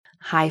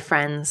Hi,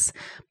 friends.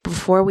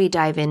 Before we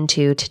dive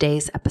into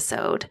today's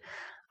episode,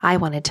 I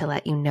wanted to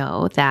let you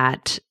know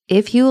that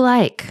if you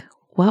like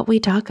what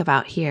we talk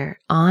about here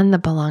on the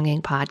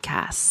Belonging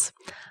Podcasts,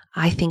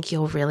 I think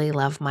you'll really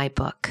love my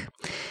book.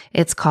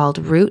 It's called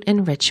Root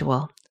and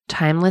Ritual: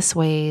 Timeless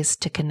Ways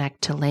to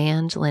Connect to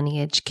Land,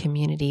 Lineage,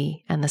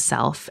 Community, and the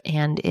Self.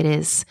 And it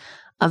is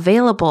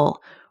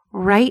available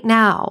right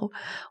now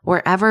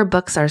wherever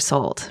books are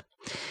sold.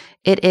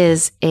 It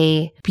is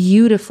a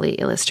beautifully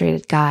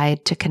illustrated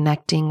guide to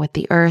connecting with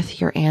the earth,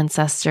 your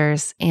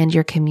ancestors, and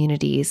your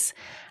communities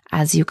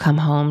as you come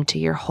home to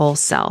your whole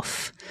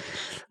self.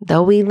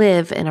 Though we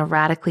live in a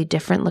radically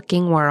different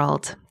looking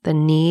world, the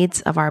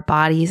needs of our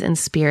bodies and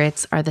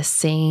spirits are the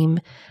same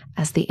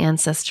as the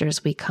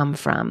ancestors we come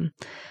from.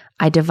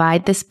 I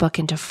divide this book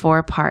into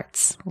 4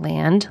 parts: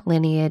 land,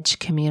 lineage,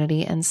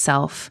 community, and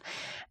self.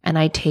 And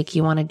I take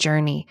you on a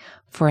journey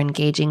for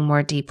engaging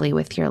more deeply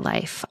with your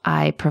life.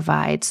 I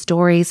provide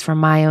stories from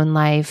my own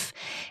life,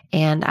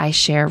 and I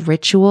share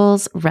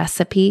rituals,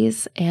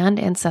 recipes, and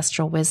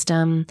ancestral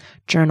wisdom,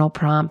 journal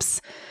prompts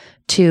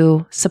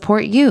to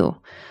support you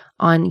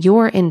on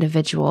your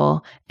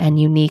individual and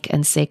unique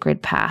and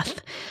sacred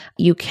path.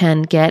 You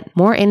can get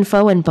more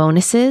info and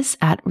bonuses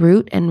at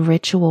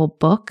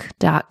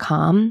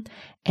rootandritualbook.com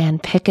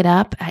and pick it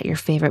up at your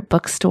favorite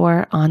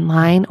bookstore,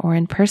 online, or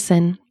in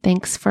person.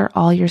 Thanks for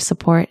all your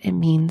support. It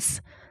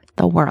means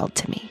the world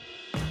to me.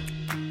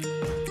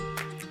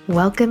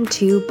 Welcome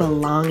to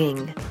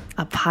Belonging,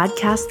 a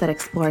podcast that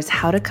explores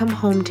how to come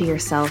home to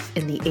yourself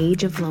in the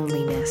age of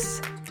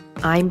loneliness.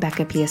 I'm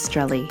Becca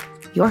Piastrelli,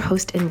 your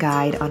host and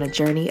guide on a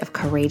journey of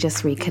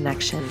courageous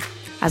reconnection,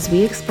 as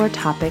we explore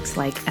topics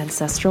like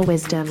ancestral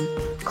wisdom,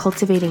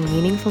 cultivating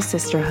meaningful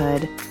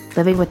sisterhood,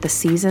 living with the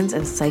seasons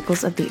and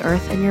cycles of the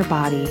earth and your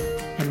body,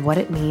 and what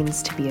it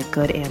means to be a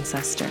good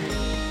ancestor.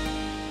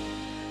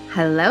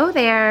 Hello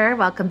there.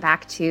 Welcome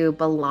back to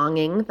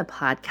Belonging, the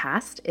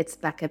podcast. It's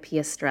Becca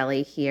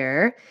Piastrelli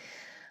here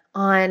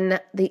on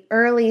the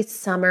early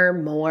summer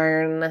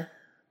morn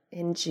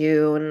in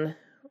June,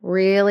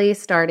 really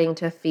starting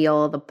to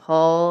feel the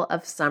pull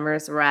of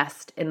summer's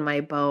rest in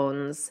my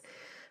bones,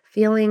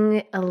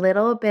 feeling a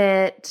little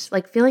bit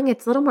like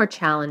it's a little more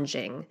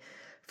challenging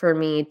for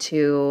me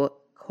to,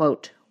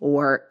 quote,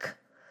 work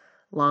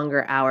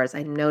longer hours.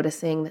 I'm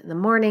noticing that in the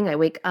morning I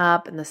wake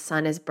up and the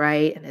sun is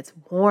bright and it's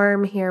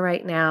warm here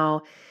right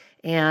now.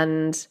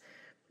 And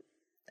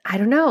I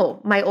don't know,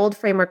 my old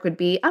framework would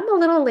be I'm a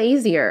little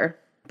lazier.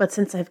 But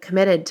since I've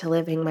committed to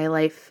living my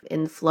life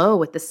in flow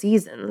with the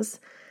seasons,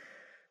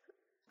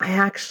 I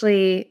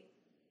actually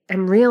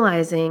am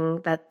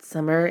realizing that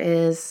summer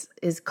is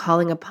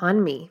calling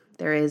upon me.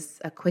 There is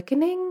a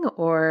quickening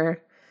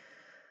or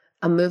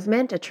a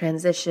movement, a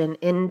transition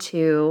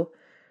into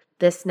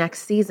this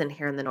next season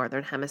here in the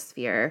Northern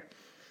Hemisphere.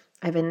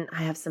 I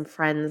have some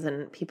friends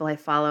and people I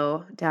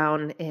follow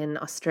down in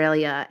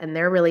Australia, and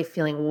they're really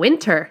feeling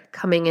winter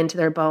coming into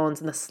their bones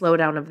and the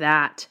slowdown of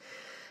that.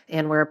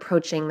 And we're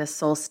approaching the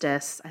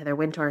solstice, either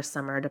winter or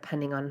summer,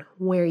 depending on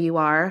where you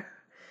are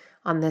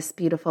on this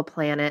beautiful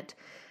planet,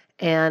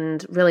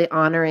 and really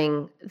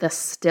honoring the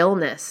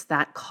stillness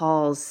that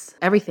calls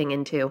everything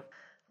into.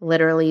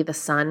 Literally, the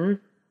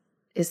sun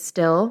is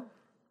still.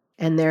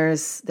 And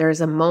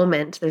there's a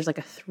moment, there's like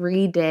a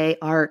 3-day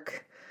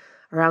arc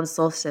around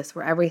solstice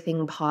where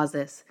everything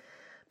pauses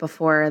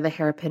before the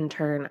hairpin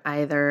turn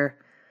either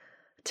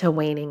to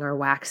waning or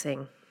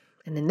waxing.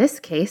 And in this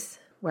case,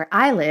 where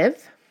I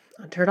live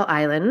on Turtle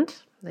Island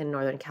in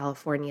Northern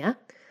California,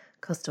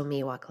 coastal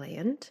Miwok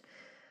land,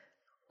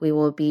 we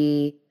will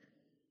be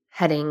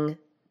heading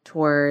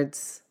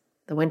towards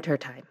the winter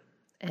time.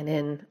 And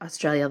in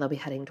Australia, they'll be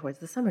heading towards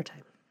the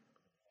summertime.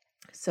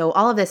 So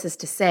all of this is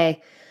to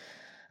say,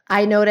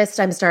 I noticed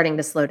I'm starting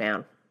to slow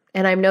down,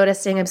 and I'm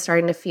noticing I'm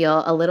starting to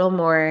feel a little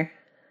more,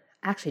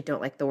 I actually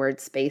don't like the word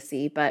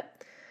spacey,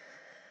 but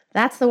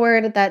that's the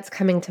word that's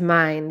coming to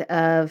mind,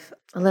 of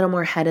a little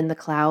more head in the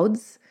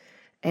clouds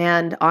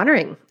and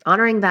honoring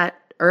that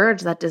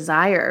urge, that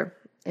desire,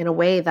 in a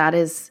way that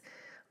is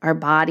our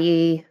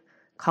body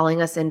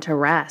calling us into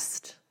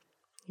rest.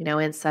 You know,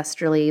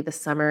 ancestrally, the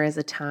summer is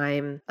a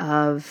time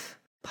of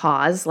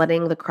pause,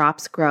 letting the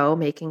crops grow,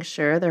 making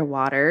sure they're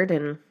watered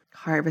and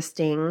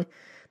harvesting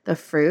the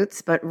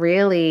fruits, but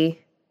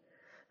really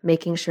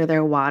making sure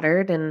they're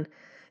watered and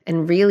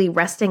really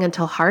resting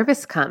until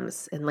harvest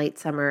comes in late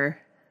summer,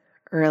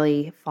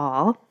 early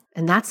fall.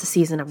 And that's a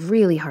season of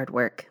really hard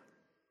work,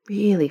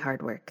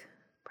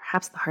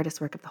 perhaps the hardest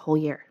work of the whole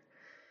year.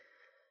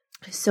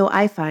 So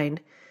I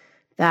find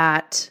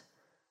that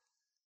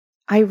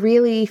I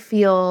really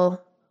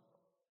feel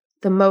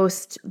the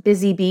most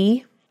busy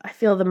bee. I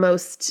feel the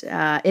most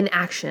in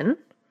action.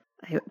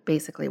 I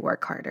basically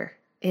work harder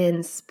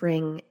in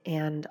spring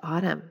and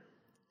autumn.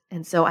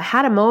 And so I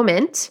had a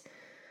moment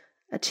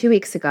 2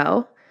 weeks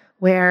ago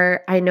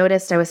where I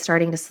noticed I was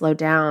starting to slow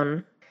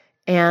down,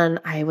 and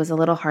I was a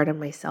little hard on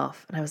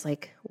myself. And I was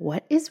like,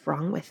 what is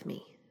wrong with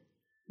me?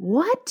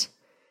 What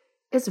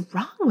is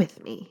wrong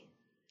with me?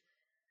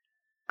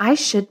 I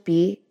should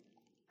be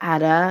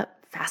at a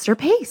faster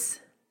pace.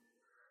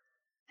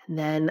 And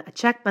then I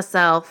check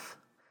myself.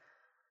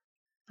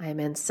 I'm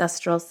an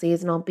ancestral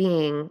seasonal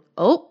being.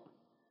 Oh,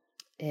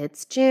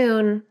 it's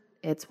June.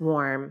 It's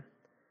warm.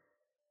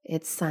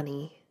 It's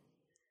sunny.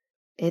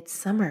 It's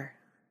summer.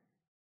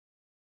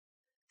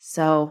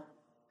 So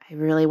I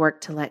really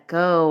work to let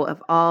go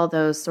of all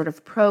those sort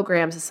of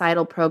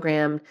societal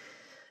program,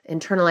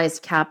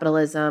 internalized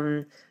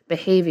capitalism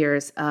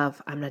behaviors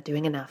of I'm not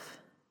doing enough.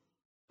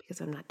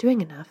 Because I'm not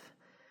doing enough.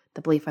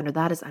 The belief under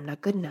that is I'm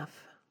not good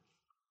enough.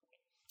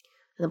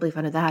 And the belief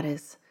under that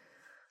is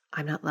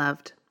I'm not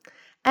loved.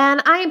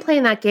 And I ain't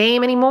playing that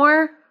game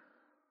anymore.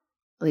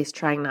 At least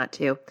trying not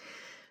to.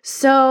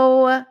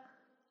 So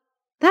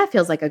that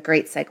feels like a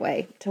great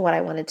segue to what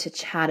I wanted to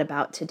chat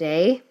about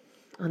today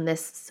on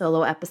this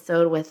solo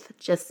episode with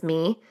just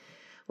me,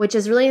 which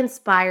is really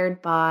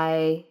inspired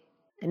by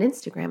an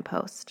Instagram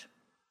post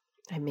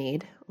I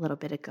made a little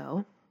bit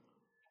ago.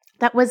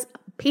 That was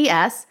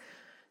P.S.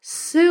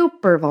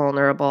 super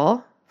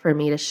vulnerable for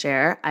me to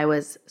share. I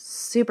was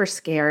super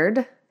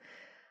scared.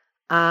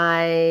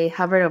 I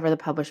hovered over the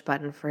publish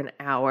button for an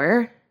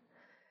hour,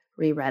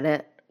 reread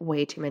it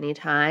way too many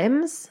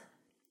times,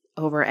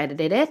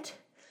 over-edited it,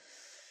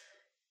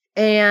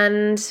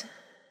 and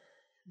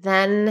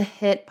then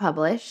hit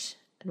publish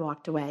and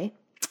walked away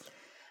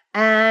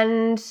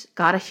and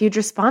got a huge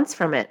response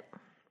from it.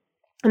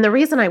 And the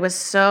reason I was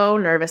so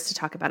nervous to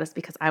talk about it is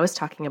because I was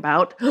talking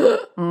about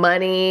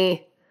money.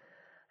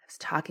 I was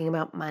talking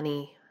about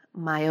money,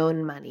 my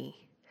own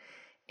money.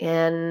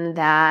 And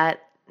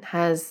that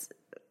has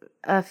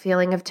a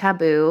feeling of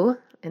taboo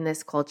in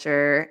this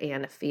culture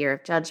and a fear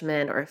of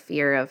judgment or a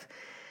fear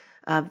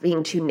of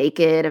being too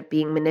naked, of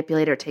being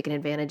manipulated or taken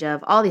advantage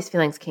of. All these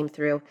feelings came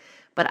through.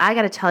 But I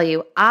got to tell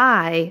you,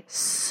 I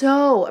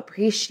so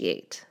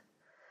appreciate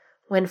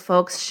when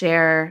folks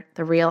share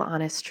the real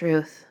honest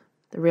truth,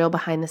 the real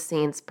behind the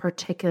scenes,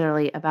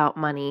 particularly about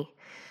money,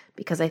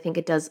 because I think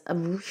it does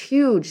a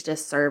huge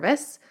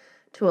disservice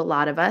to a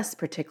lot of us,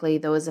 particularly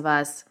those of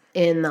us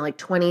in the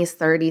 20s,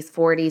 30s,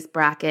 40s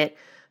bracket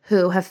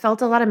who have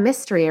felt a lot of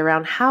mystery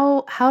around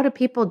how do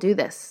people do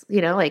this?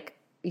 You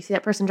see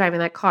that person driving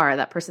that car,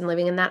 that person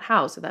living in that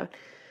house, or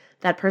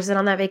that person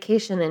on that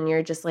vacation, and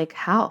you're just like,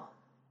 how?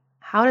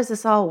 How does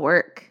this all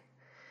work?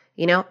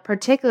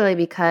 Particularly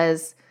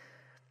because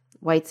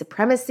white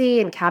supremacy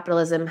and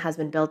capitalism has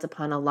been built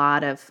upon a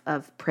lot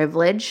of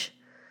privilege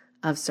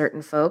of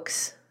certain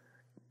folks,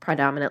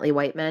 predominantly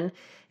white men,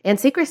 and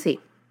secrecy.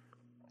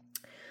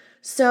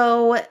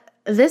 So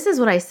this is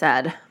what I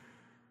said.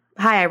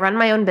 Hi, I run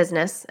my own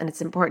business, and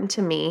it's important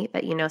to me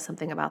that you know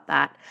something about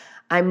that.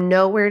 I'm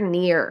nowhere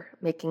near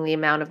making the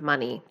amount of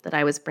money that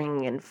I was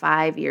bringing in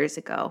 5 years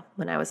ago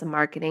when I was a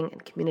marketing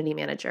and community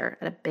manager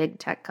at a big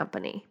tech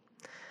company.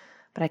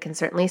 But I can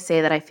certainly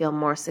say that I feel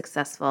more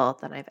successful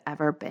than I've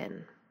ever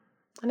been.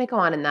 And I go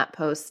on in that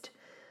post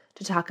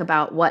to talk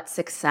about what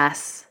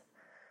success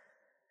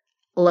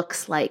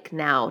looks like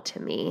now to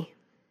me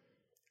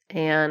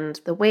and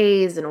the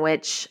ways in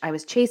which I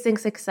was chasing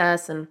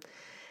success. And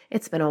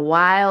it's been a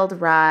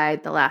wild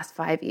ride the last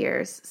 5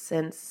 years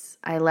since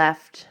I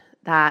left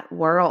that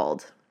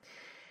world.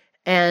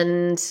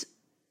 And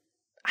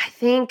I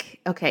think,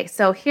 okay,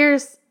 so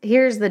here's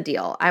the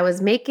deal. I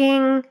was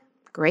making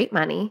great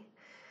money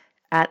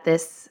at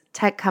this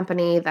tech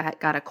company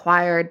that got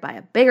acquired by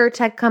a bigger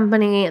tech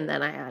company. And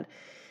then I had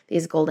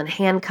these golden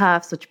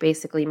handcuffs, which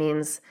basically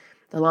means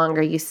the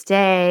longer you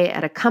stay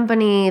at a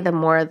company, the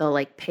more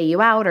they'll pay you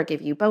out or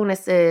give you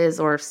bonuses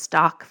or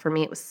stock. For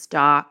me, it was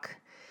stock.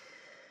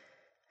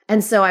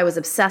 And so I was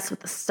obsessed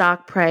with the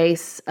stock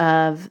price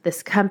of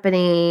this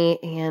company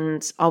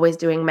and always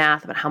doing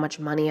math about how much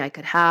money I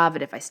could have.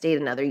 And if I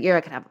stayed another year,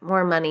 I could have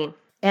more money.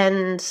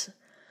 And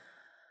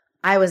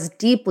I was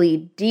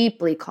deeply,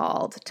 deeply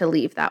called to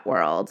leave that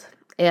world.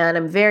 And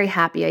I'm very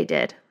happy I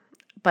did.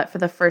 But for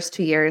the first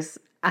 2 years,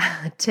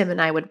 Tim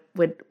and I would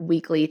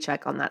weekly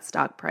check on that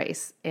stock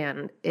price.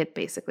 And it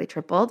basically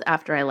tripled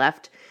after I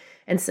left.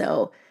 And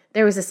so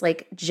there was this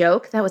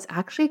joke that was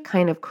actually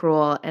kind of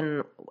cruel.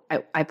 And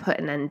I put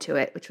an end to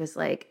it, which was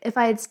if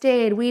I had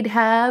stayed, we'd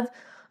have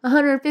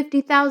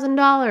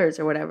 $150,000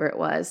 or whatever it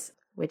was,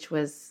 which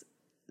was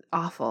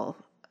awful,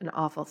 an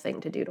awful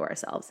thing to do to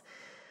ourselves.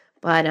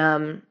 But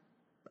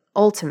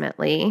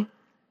ultimately,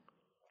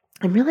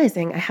 I'm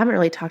realizing I haven't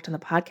really talked on the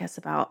podcast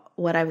about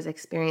what I was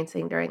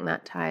experiencing during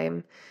that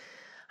time.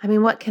 I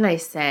mean, what can I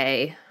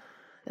say?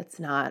 That's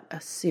not a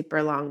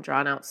super long,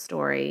 drawn-out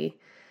story.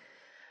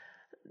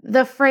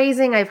 The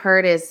phrasing I've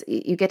heard is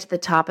you get to the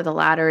top of the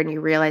ladder and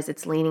you realize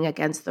it's leaning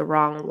against the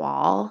wrong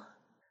wall.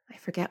 I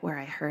forget where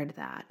I heard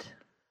that.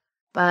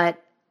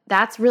 But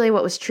that's really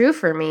what was true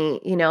for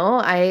me.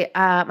 I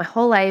my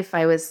whole life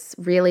I was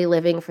really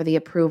living for the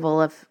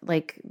approval of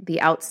the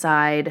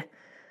outside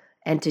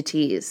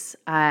entities.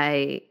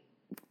 I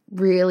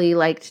really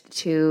liked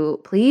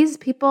to please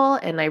people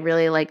and I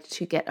really liked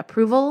to get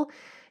approval.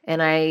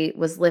 And I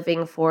was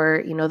living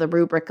for, the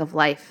rubric of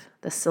life,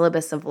 the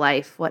syllabus of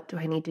life. What do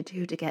I need to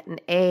do to get an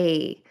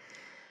A?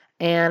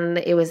 And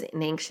it was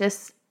an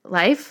anxious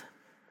life.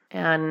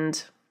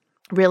 and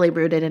really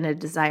rooted in a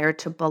desire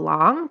to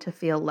belong, to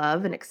feel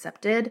loved and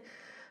accepted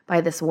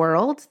by this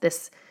world,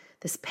 this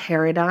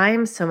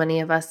paradigm so many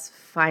of us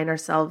find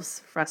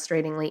ourselves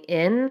frustratingly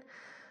in,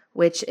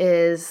 which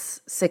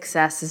is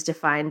success is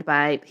defined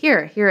by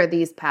here are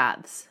these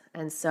paths.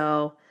 And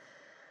so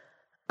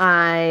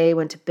I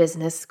went to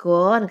business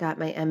school and got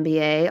my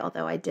MBA,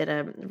 although I did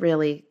a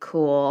really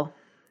cool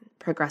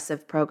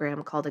progressive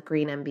program called a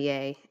Green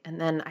MBA. And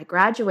then I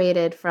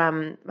graduated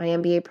from my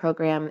MBA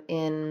program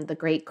in the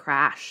Great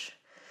Crash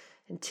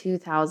in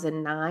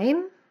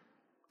 2009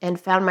 and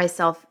found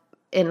myself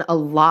in a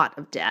lot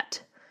of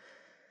debt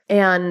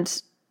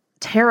and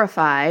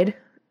terrified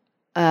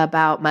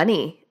about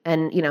money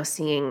and,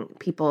 seeing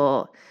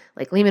people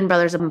like Lehman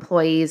Brothers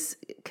employees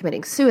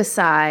committing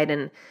suicide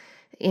and,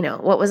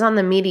 what was on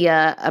the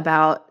media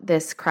about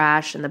this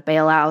crash and the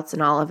bailouts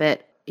and all of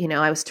it.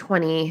 I was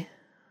 20,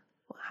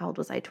 how old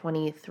was I?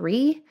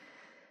 23.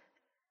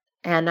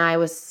 And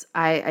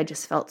I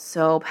just felt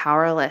so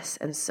powerless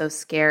and so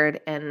scared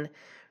and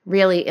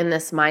really in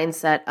this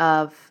mindset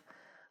of,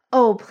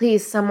 oh,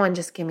 please, someone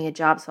just give me a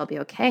job so I'll be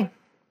okay.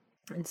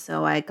 And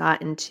so I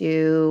got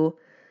into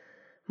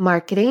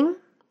marketing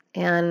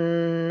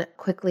and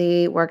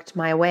quickly worked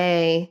my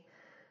way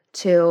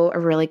to a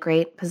really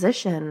great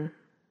position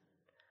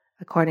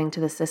according to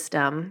the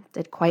system,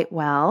 did quite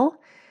well.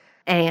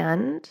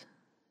 And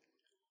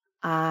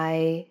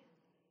I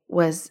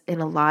was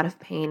in a lot of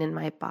pain in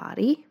my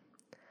body.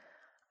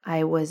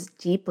 I was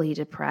deeply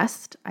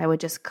depressed. I would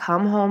just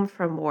come home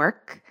from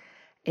work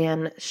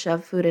and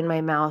shove food in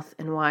my mouth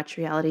and watch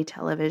reality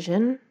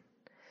television.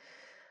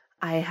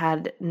 I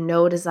had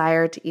no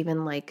desire to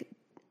even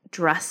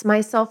dress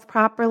myself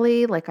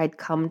properly. I'd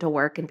come to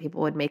work and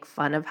people would make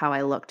fun of how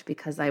I looked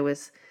because I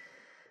was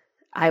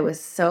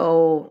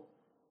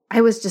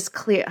just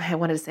clear. I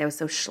wanted to say I was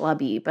so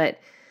schlubby, but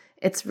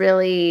it's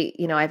really,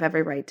 I have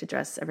every right to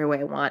dress every way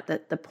I want.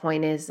 That the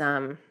point is,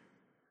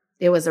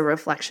 it was a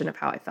reflection of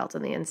how I felt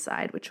on the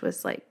inside, which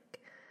was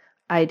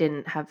I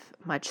didn't have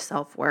much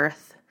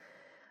self-worth.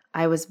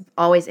 I was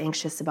always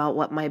anxious about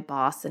what my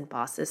boss and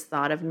bosses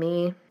thought of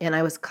me. And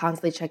I was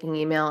constantly checking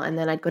email. And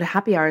then I'd go to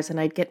happy hours and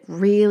I'd get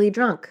really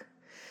drunk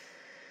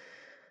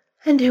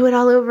and do it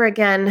all over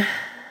again.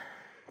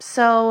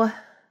 So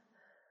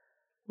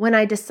when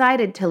I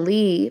decided to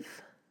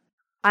leave,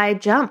 I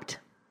jumped.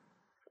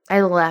 I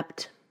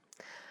leapt.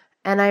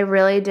 And I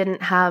really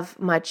didn't have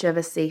much of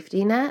a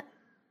safety net.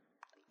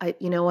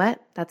 You know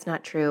what? That's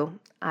not true.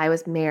 I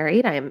was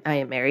married. I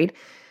am married.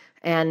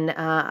 And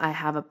I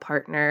have a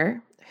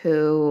partner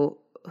who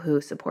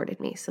supported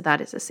me. So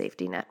that is a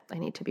safety net. I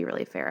need to be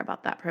really fair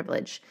about that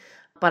privilege.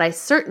 But I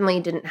certainly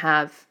we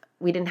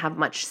didn't have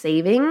much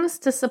savings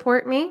to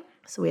support me.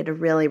 So we had to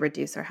really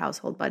reduce our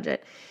household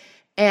budget.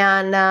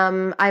 And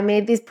I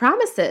made these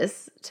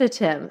promises to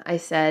Tim. I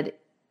said,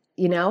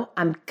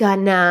 I'm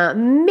gonna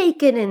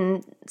make it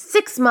in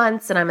 6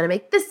 months and I'm gonna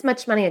make this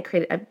much money.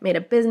 I made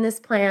a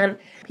business plan.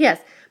 P.S.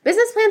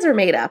 Business plans are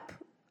made up.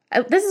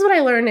 This is what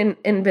I learned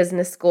in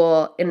business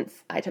school.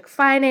 I took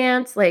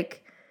finance.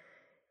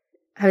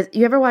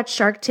 You ever watch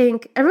Shark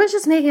Tank? Everyone's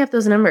just making up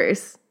those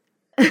numbers.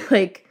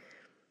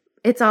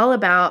 It's all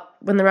about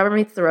when the rubber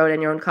meets the road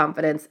and your own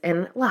confidence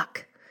and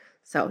luck.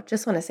 So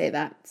just want to say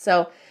that.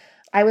 So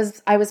I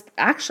was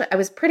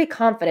pretty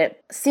confident,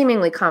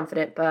 seemingly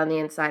confident, but on the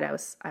inside I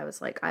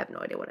was like, I have no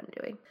idea what I'm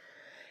doing.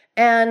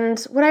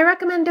 And would I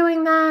recommend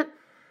doing that?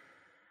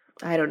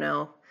 I don't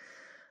know.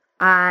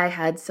 I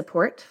had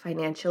support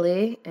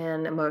financially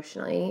and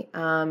emotionally,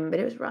 but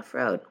it was a rough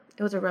road.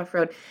 It was a rough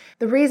road.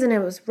 The reason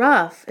it was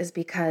rough is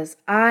because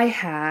I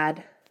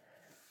had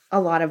a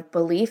lot of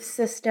belief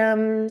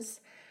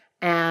systems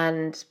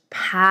and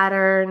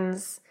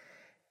patterns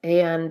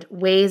and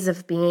ways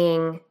of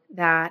being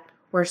that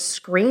were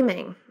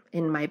screaming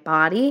in my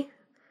body,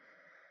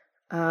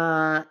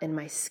 in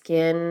my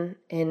skin,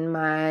 in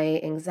my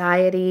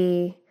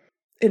anxiety,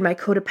 in my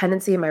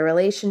codependency, in my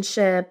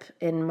relationship,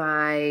 in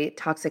my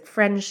toxic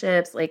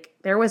friendships.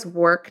 There was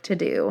work to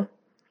do.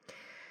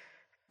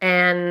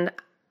 And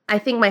I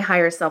think my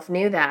higher self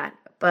knew that,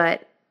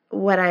 but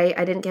I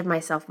didn't give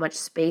myself much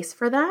space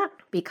for that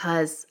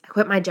because I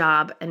quit my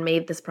job and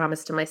made this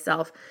promise to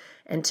myself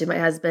and to my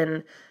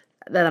husband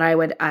that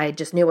I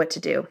just knew what to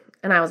do.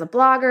 And I was a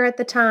blogger at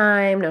the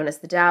time, known as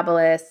the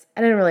Dabblist.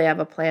 I didn't really have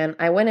a plan.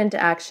 I went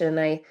into action.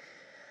 I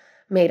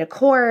made a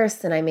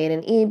course and I made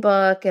an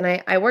ebook and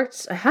I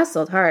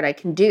hustled hard. I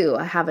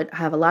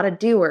have a lot of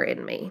doer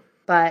in me,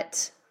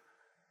 but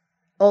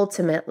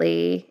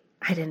ultimately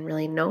I didn't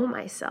really know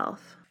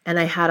myself. And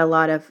I had a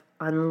lot of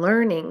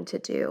unlearning to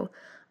do,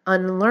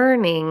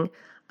 unlearning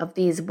of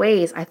these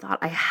ways I thought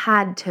I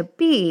had to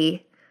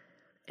be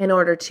in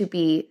order to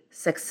be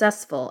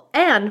successful.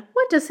 And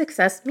what does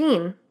success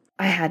mean?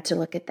 I had to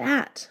look at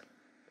that.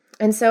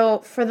 And so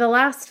for the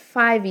last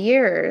 5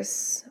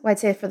 years, I'd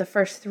say for the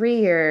first 3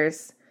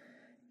 years,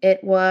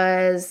 it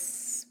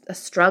was a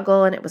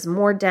struggle and it was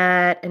more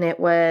debt and it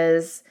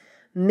was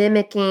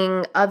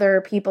mimicking other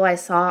people I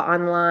saw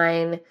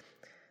online,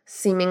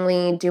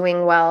 seemingly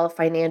doing well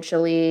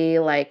financially,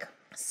 like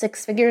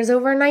 6 figures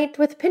overnight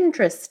with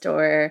Pinterest,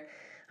 or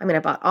I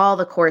bought all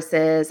the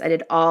courses. I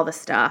did all the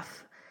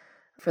stuff.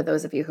 For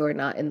those of you who are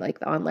not in like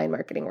the online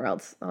marketing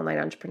world, online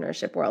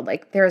entrepreneurship world,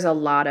 like there's a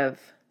lot of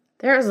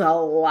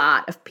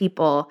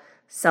people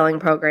selling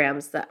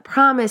programs that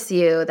promise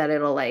you that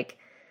it'll like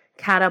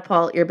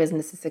catapult your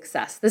business to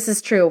success. This is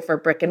true for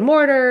brick and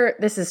mortar.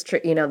 This is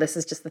true, this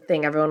is just the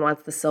thing. Everyone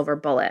wants the silver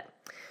bullet.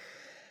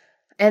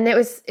 And it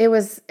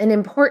was an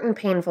important,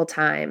 painful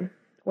time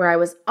where I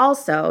was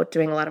also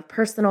doing a lot of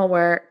personal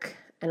work,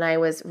 and I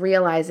was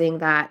realizing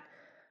that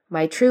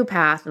my true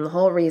path and the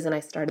whole reason I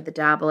started the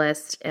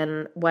Dabblist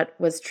and what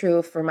was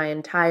true for my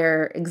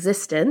entire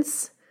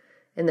existence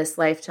in this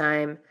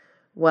lifetime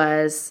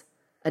was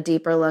a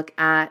deeper look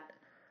at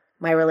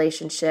my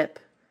relationship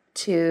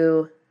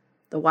to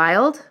the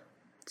wild,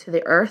 to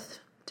the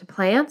earth, to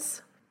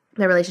plants,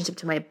 my relationship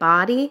to my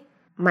body,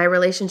 my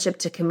relationship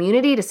to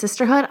community, to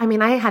sisterhood.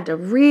 I had to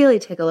really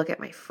take a look at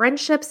my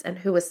friendships and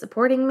who was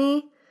supporting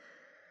me,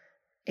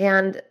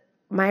 and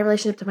my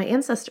relationship to my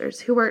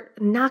ancestors, who were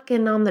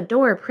knocking on the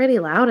door pretty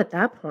loud at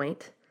that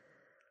point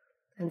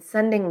and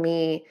sending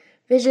me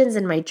visions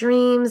in my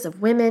dreams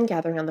of women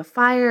gathering on the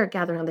fire,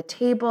 gathering on the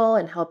table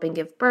and helping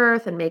give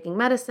birth and making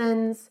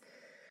medicines.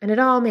 And it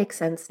all makes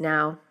sense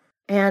now.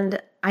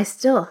 And I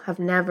still have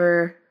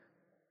never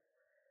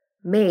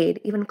made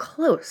even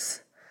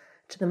close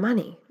to the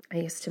money I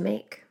used to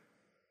make.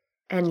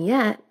 And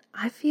yet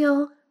I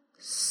feel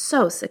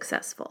so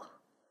successful.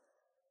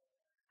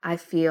 I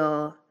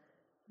feel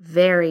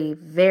very,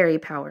 very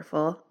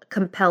powerful,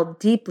 compelled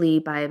deeply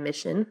by a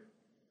mission,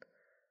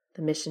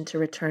 the mission to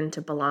return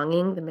to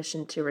belonging, the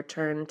mission to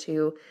return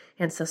to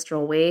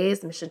ancestral ways,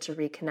 the mission to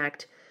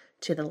reconnect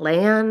to the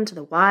land, to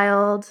the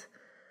wild,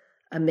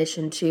 a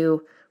mission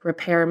to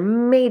repair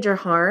major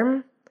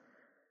harm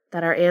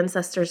that our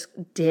ancestors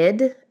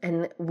did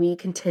and we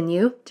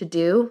continue to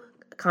do,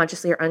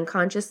 consciously or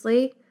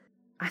unconsciously.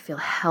 I feel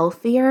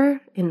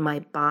healthier in my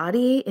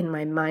body, in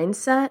my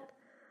mindset.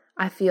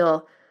 I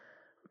feel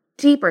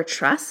deeper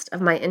trust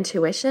of my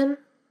intuition.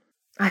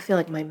 I feel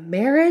like my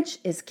marriage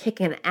is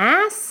kicking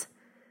ass.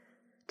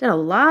 Did a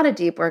lot of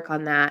deep work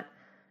on that,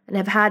 and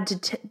I've had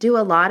to do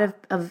a lot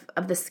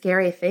of the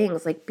scary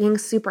things, like being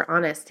super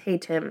honest. Hey,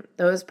 Tim,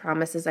 those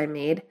promises I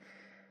made,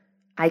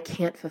 I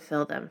can't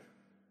fulfill them.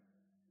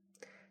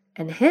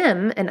 And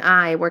him and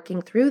I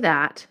working through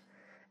that,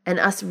 and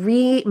us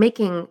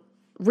re-upping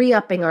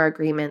our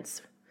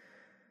agreements,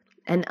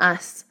 and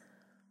us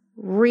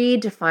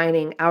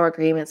redefining our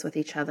agreements with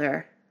each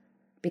other,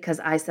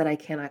 because I said I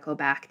cannot go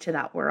back to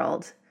that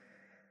world.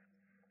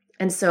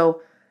 And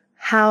so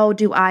how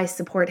do I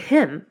support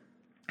him?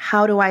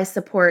 How do I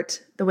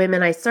support the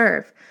women I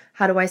serve?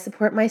 How do I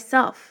support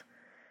myself?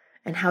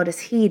 And how does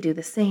he do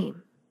the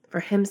same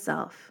for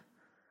himself?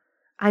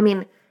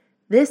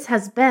 This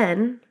has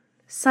been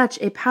such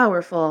a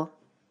powerful,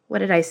 what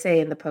did I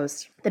say in the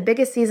post? The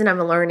biggest season of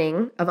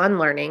unlearning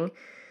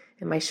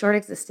in my short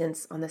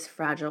existence on this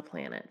fragile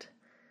planet.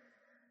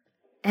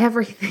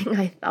 Everything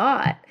I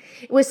thought.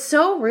 It was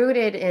so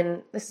rooted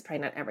in, this is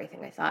probably not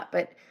everything I thought,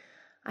 but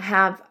I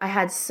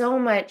had so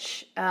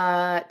much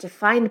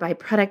defined by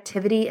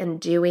productivity and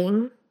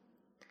doing.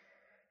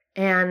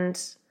 And,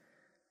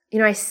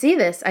 I see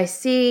this. I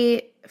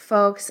see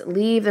folks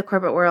leave the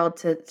corporate world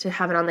to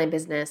have an online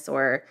business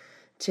or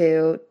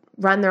to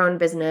run their own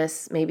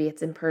business. Maybe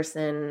it's in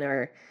person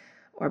or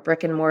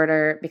brick and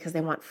mortar because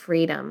they want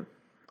freedom.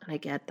 And I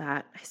get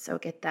that. I so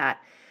get that.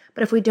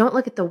 But if we don't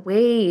look at the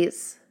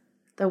ways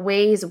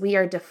we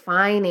are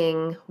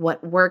defining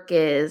what work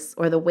is,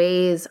 or the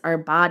ways our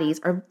bodies,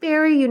 our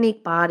very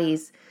unique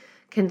bodies,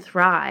 can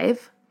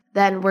thrive,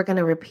 then we're going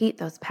to repeat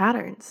those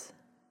patterns.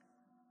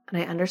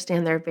 And I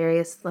understand there are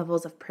various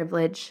levels of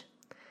privilege,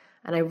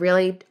 and I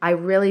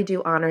really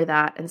do honor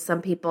that. And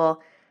some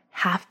people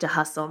have to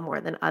hustle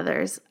more than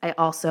others. I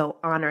also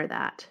honor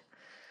that.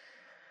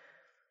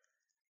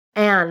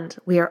 And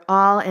we are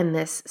all in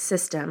this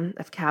system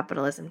of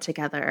capitalism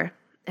together,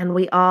 and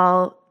we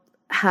all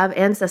have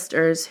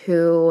ancestors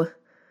who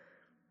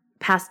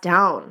passed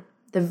down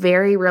the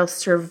very real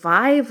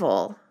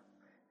survival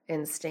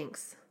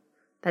instincts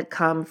that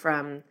come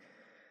from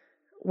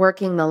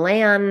working the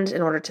land in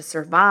order to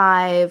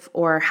survive,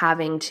 or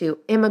having to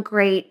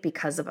immigrate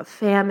because of a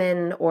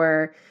famine,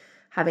 or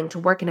having to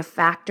work in a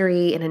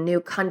factory in a new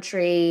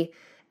country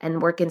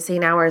and work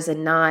insane hours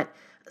and not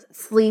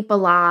sleep a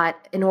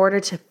lot in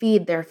order to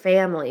feed their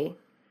family.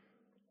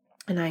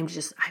 And I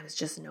was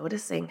just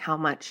noticing how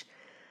much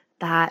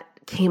that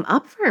came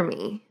up for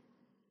me.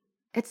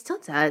 It still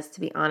does, to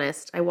be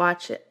honest. I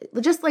watch it,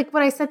 just like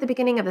what I said at the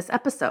beginning of this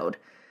episode,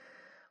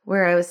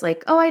 where I was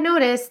like, oh, I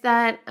noticed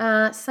that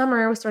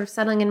summer was sort of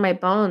settling in my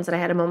bones, and I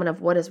had a moment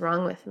of what is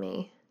wrong with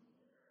me.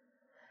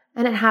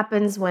 And it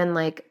happens when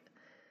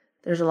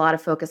there's a lot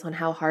of focus on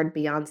how hard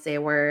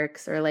Beyonce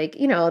works, or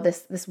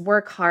this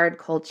work hard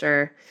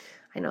culture.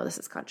 I know this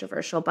is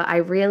controversial, but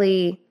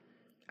I'm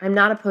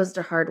not opposed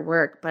to hard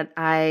work, but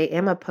I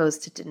am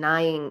opposed to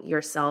denying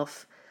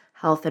yourself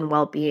health and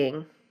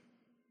well-being.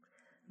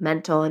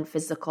 mental and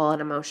physical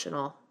and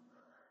emotional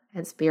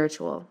and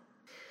spiritual.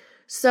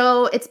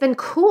 So it's been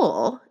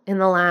cool in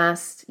the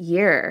last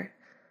year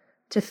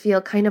to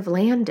feel kind of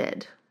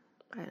landed.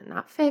 I'm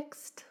not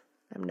fixed.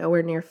 I'm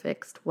nowhere near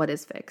fixed. What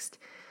is fixed?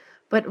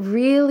 But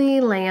really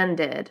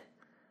landed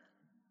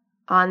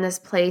on this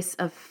place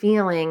of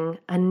feeling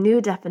a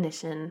new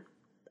definition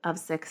of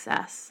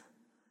success.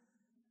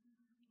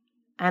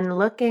 And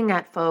looking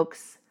at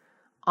folks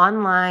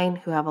online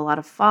who have a lot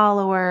of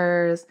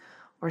followers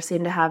or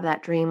seem to have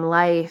that dream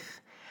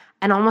life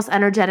and almost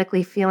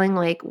energetically feeling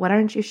like, what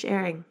aren't you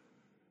sharing?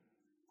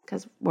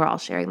 Because we're all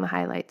sharing the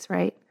highlights,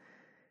 right?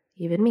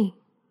 Even me,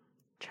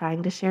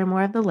 trying to share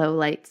more of the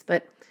lowlights.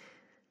 But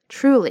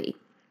truly,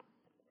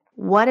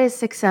 what is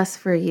success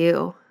for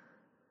you?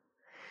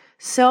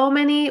 So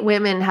many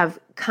women have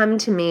come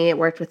to me,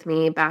 worked with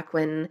me back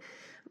when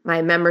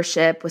my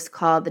membership was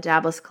called the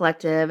Dabless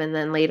Collective and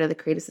then later the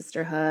Creative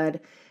Sisterhood,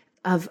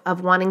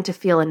 of wanting to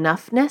feel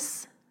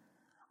enoughness,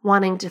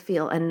 wanting to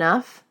feel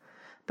enough,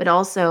 but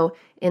also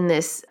in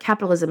this,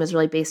 capitalism is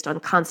really based on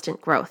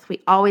constant growth.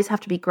 We always have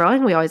to be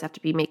growing. We always have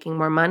to be making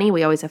more money.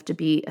 We always have to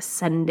be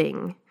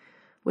ascending,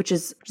 which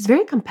is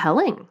very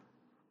compelling.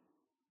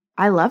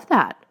 I love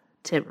that.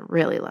 Tim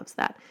really loves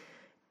that.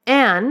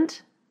 And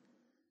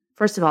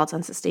first of all, it's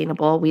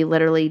unsustainable. We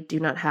literally do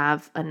not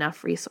have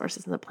enough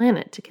resources on the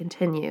planet to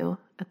continue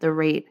at the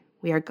rate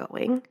we are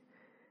going.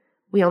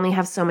 We only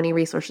have so many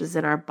resources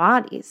in our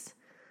bodies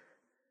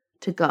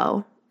to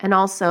go. And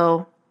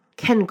also,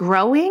 can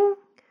growing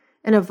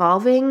and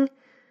evolving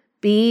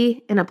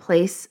be in a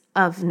place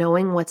of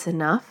knowing what's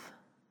enough?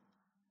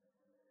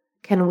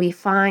 Can we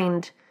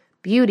find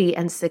beauty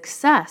and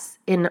success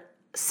in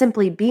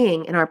simply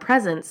being in our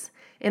presence,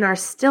 in our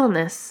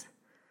stillness,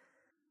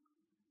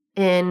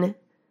 in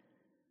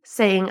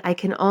saying I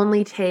can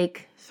only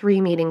take 3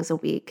 meetings a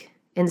week,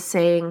 in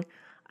saying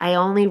I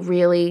only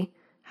really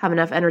have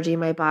enough energy in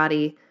my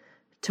body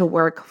to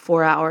work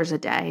 4 hours a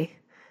day,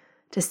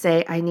 to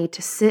say I need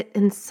to sit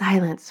in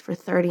silence for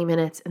 30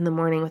 minutes in the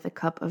morning with a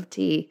cup of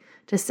tea,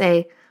 to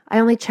say I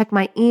only check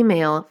my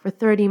email for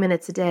 30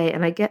 minutes a day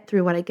and I get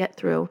through what I get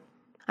through.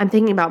 I'm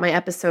thinking about my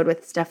episode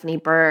with Stephanie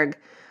Berg,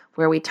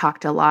 where we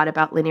talked a lot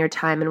about linear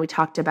time and we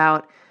talked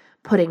about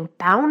putting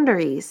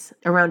boundaries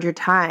around your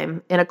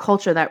time in a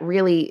culture that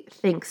really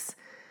thinks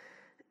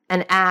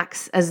and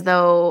acts as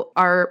though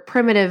our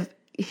primitive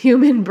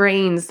human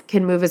brains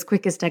can move as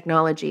quick as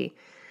technology.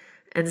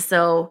 And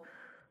so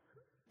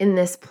in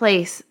this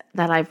place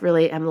that I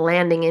really am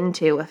landing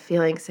into of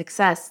feeling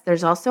success,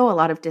 there's also a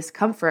lot of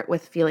discomfort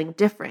with feeling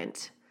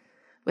different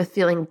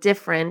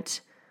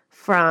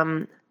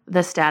from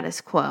the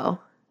status quo.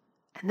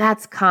 And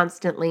that's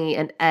constantly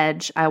an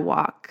edge I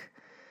walk.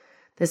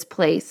 This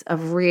place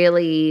of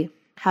really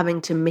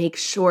having to make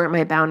sure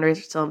my boundaries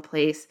are still in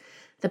place,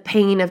 the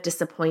pain of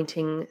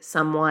disappointing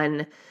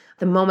someone,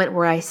 the moment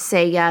where I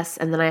say yes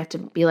and then I have to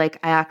be like,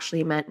 I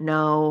actually meant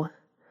no.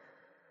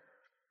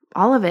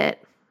 All of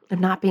it, of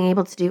not being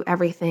able to do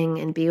everything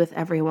and be with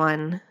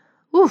everyone.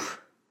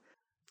 Oof.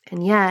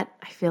 And yet,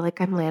 I feel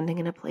like I'm landing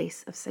in a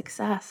place of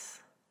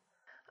success.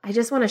 I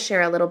just want to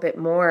share a little bit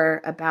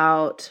more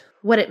about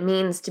what it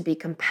means to be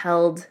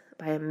compelled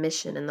by a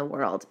mission in the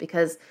world,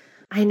 because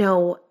I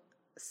know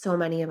so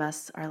many of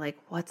us are like,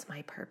 what's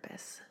my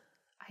purpose?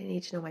 I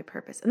need to know my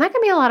purpose. And that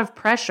can be a lot of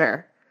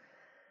pressure.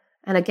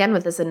 And again,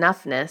 with this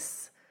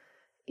enoughness,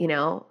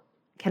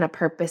 can a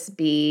purpose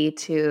be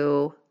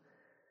to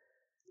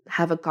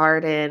have a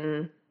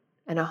garden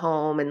and a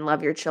home and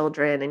love your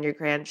children and your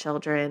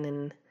grandchildren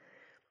and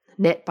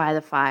knit by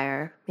the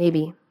fire?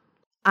 Maybe.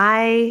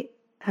 I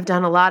have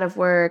done a lot of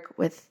work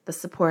with the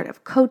support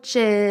of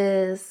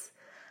coaches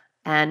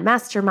and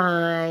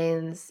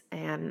masterminds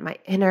and my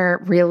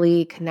inner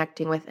really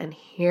connecting with and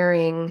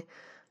hearing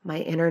my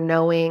inner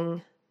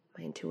knowing,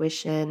 my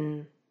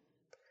intuition,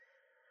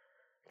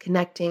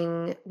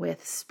 connecting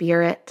with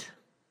spirit,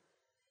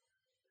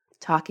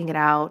 talking it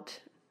out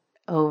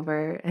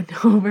over and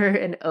over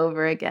and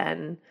over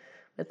again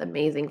with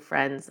amazing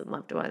friends and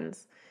loved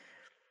ones.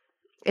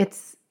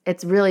 It's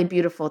really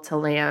beautiful to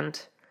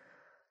land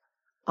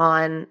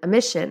on a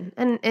mission,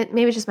 and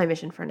maybe it's just my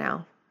mission for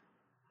now.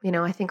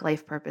 I think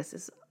life purpose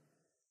is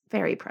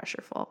very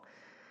pressureful,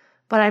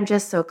 but I'm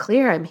just so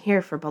clear I'm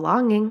here for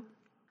belonging.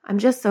 I'm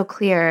just so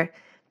clear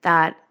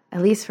that,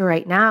 at least for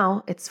right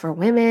now, it's for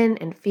women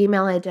and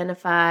female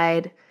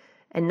identified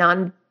and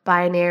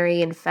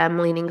non-binary and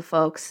femme-leaning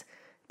folks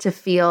to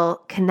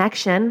feel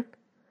connection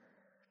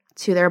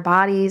to their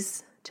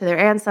bodies, to their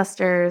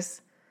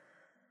ancestors,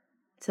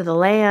 to the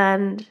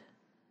land,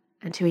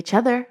 and to each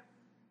other.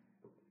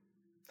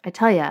 I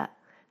tell ya,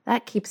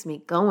 that keeps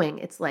me going.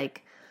 It's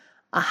like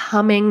a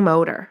humming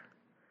motor.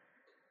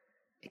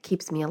 It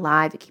keeps me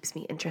alive. It keeps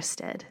me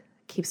interested.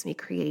 It keeps me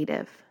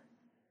creative.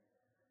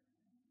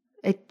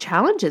 It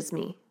challenges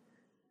me.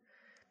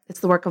 It's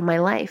the work of my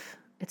life.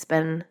 It's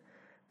been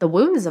the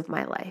wounds of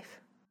my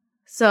life.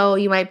 So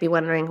you might be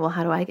wondering, well,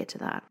 how do I get to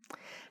that?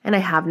 And I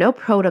have no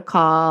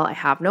protocol. I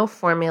have no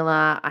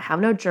formula. I have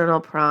no journal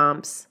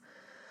prompts.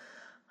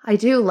 I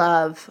do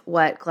love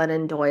what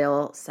Glennon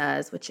Doyle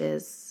says, which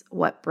is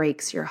what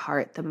breaks your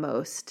heart the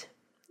most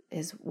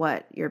is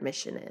what your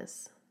mission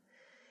is.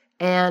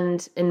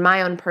 And in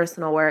my own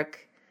personal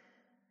work,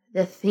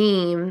 the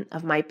theme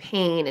of my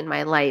pain in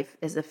my life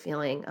is a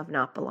feeling of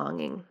not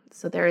belonging.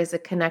 So there is a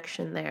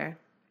connection there.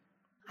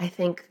 I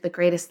think the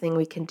greatest thing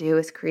we can do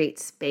is create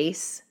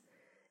space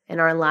in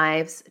our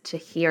lives to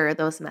hear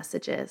those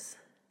messages.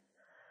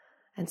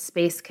 And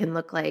space can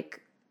look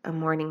like a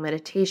morning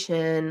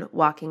meditation,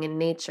 walking in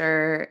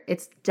nature.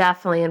 It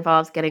definitely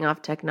involves getting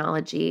off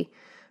technology.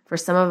 For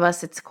some of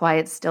us, it's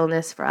quiet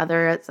stillness. For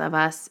others of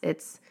us,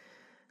 it's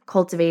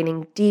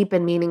cultivating deep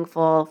and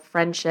meaningful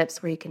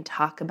friendships where you can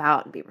talk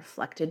about and be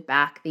reflected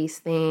back these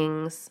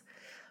things.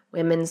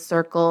 Women's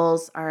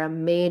circles are a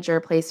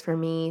major place for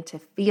me to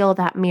feel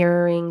that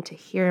mirroring, to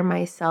hear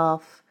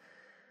myself,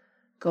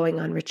 going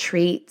on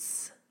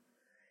retreats,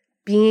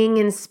 being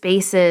in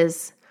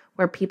spaces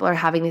where people are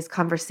having these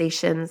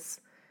conversations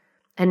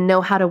and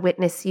know how to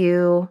witness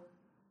you,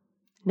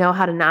 know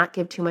how to not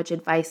give too much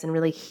advice and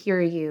really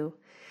hear you.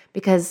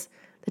 Because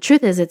the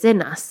truth is, it's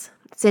in us.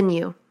 It's in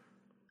you.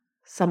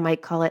 Some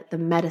might call it the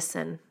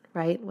medicine,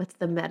 right? What's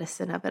the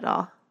medicine of it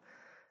all?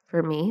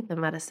 For me, the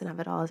medicine of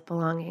it all is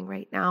belonging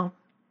right now.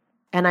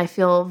 And I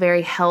feel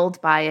very held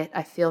by it.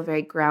 I feel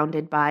very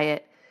grounded by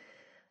it.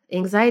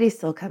 Anxiety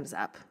still comes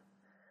up.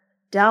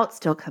 Doubt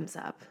still comes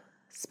up,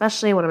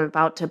 especially when I'm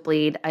about to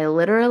bleed. I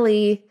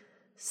literally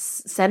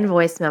send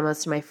voice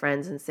memos to my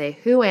friends and say,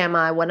 who am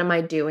I? What am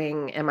I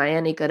doing? Am I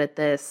any good at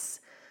this?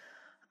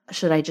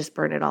 Should I just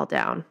burn it all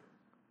down?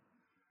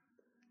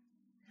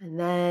 And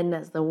then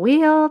as the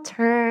wheel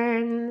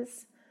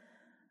turns,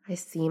 I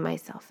see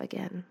myself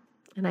again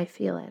and I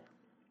feel it.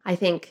 I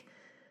think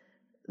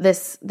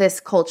this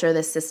culture,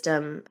 this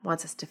system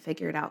wants us to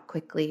figure it out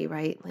quickly,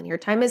 right? Linear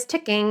time is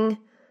ticking,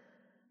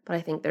 but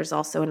I think there's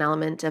also an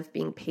element of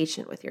being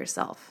patient with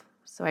yourself.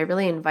 So I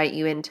really invite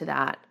you into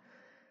that.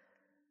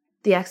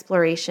 The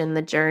exploration,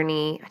 the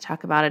journey, I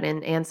talk about it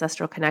in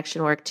ancestral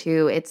connection work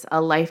too. It's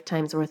a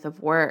lifetime's worth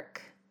of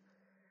work.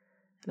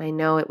 And I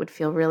know it would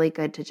feel really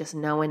good to just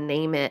know and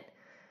name it,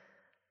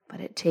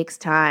 but it takes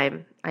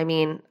time. I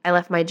mean, I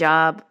left my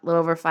job a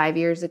little over 5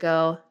 years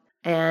ago,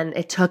 and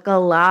it took a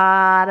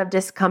lot of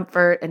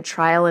discomfort and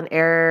trial and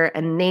error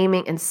and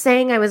naming and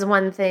saying I was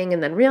one thing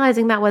and then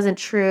realizing that wasn't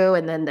true,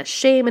 and then the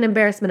shame and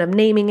embarrassment of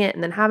naming it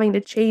and then having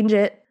to change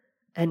it.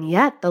 And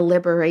yet the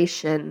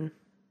liberation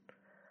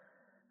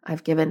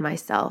I've given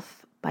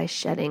myself by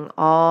shedding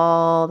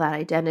all that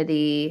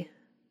identity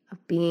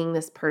of being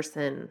this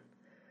person.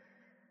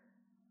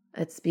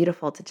 It's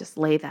beautiful to just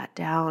lay that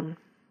down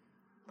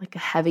like a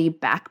heavy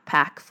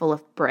backpack full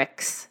of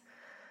bricks.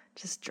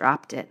 Just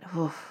dropped it.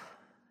 Oof,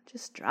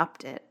 just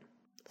dropped it.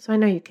 So I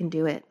know you can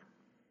do it.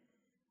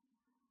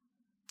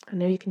 I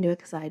know you can do it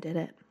because I did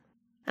it.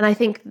 And I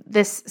think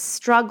this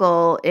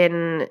struggle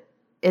in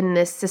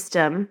this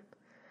system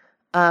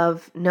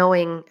of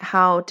knowing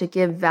how to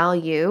give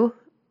value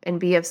and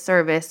be of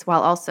service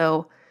while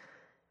also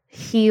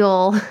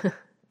heal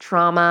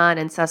trauma and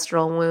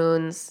ancestral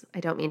wounds. I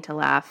don't mean to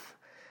laugh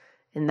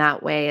in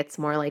that way. It's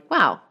more like,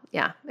 wow,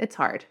 yeah, it's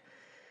hard.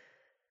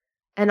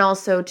 And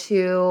also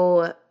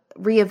to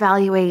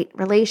reevaluate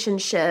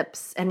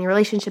relationships and your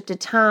relationship to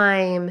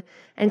time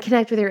and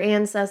connect with your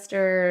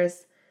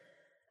ancestors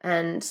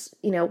and,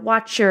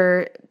 watch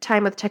your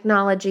time with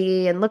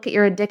technology and look at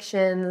your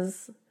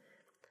addictions.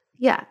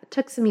 Yeah, it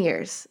took some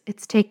years.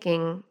 It's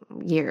taking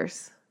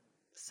years.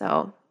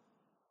 So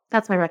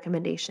that's my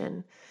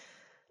recommendation.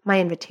 My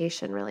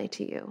invitation really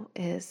to you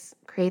is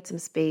create some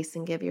space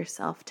and give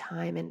yourself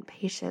time and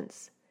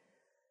patience,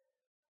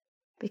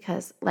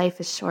 because life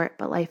is short,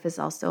 but life is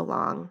also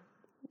long.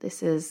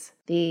 This is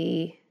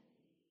the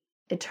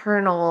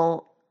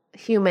eternal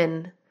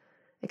human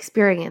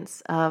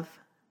experience of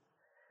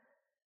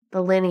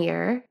the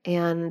linear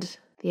and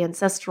the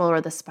ancestral or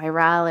the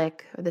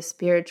spiralic or the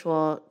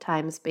spiritual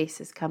time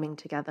spaces coming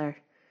together.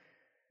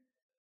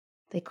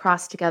 They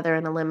cross together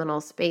in a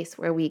liminal space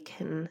where we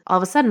can all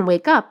of a sudden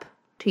wake up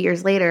 2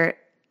 years later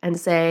and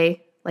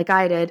say, like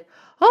I did,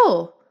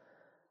 oh,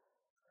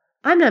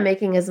 I'm not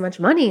making as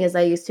much money as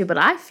I used to, but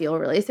I feel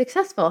really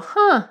successful.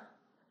 Huh,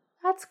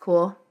 that's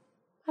cool.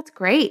 That's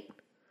great.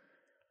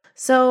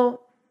 So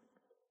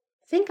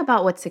think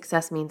about what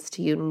success means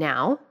to you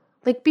now.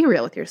 Like, be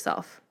real with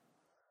yourself.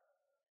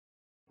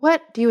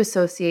 What do you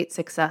associate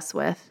success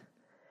with?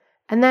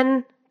 And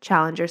then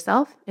challenge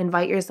yourself,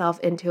 invite yourself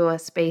into a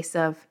space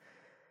of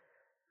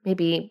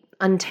maybe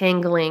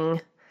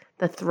untangling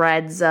the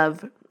threads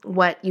of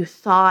what you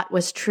thought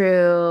was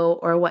true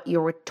or what you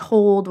were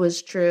told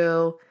was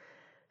true,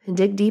 and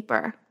dig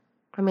deeper.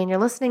 I mean, you're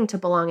listening to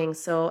Belonging,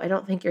 so I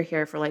don't think you're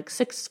here for like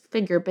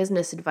 6-figure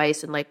business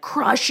advice and like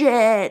crush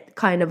it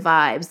kind of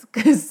vibes,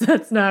 because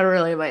that's not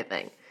really my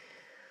thing.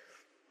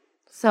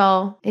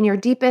 So in your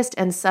deepest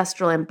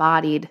ancestral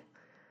embodied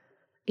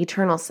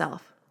eternal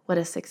self, what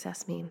does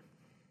success mean?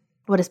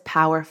 What does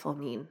powerful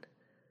mean?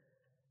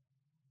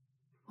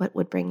 What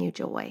would bring you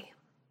joy?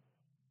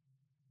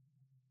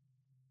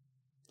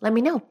 Let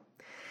me know.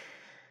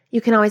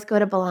 You can always go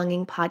to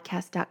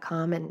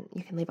belongingpodcast.com and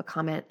you can leave a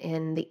comment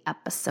in the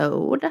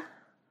episode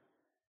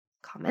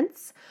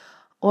comments.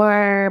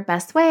 Or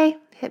best way,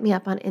 hit me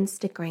up on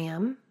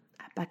Instagram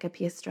at Becca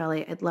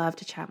Piastrelli. I'd love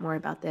to chat more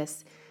about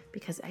this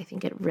because I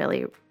think it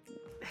really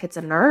hits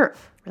a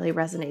nerve, really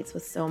resonates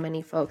with so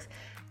many folks.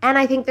 And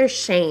I think there's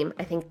shame.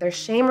 I think there's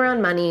shame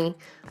around money.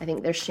 I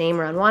think there's shame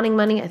around wanting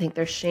money. I think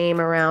there's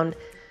shame around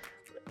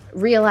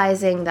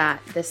realizing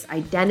that this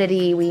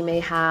identity we may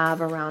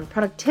have around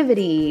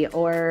productivity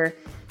or,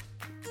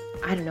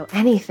 I don't know,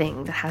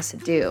 anything that has to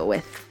do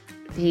with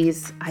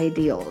these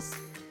ideals.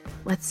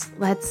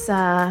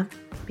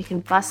 We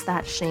can bust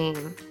that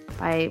shame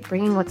by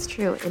bringing what's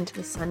true into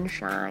the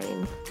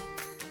sunshine.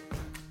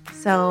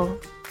 So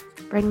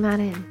bring that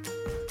in.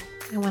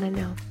 I want to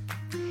know.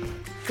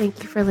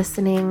 Thank you for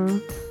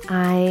listening.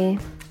 I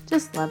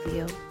just love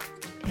you,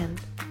 and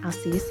I'll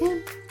see you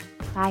soon.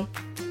 Bye.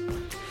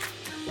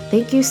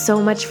 Thank you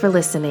so much for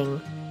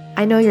listening.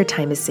 I know your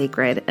time is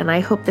sacred, and I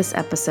hope this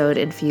episode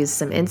infused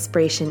some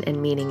inspiration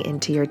and meaning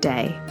into your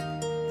day.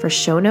 For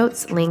show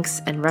notes,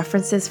 links, and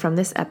references from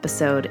this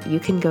episode, you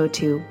can go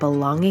to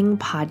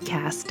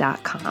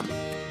belongingpodcast.com.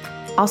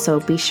 Also,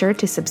 be sure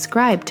to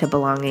subscribe to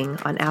Belonging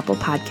on Apple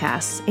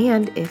Podcasts,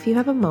 and if you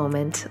have a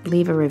moment,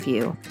 leave a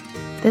review.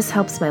 This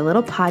helps my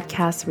little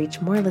podcast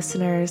reach more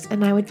listeners,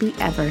 and I would be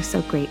ever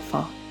so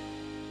grateful.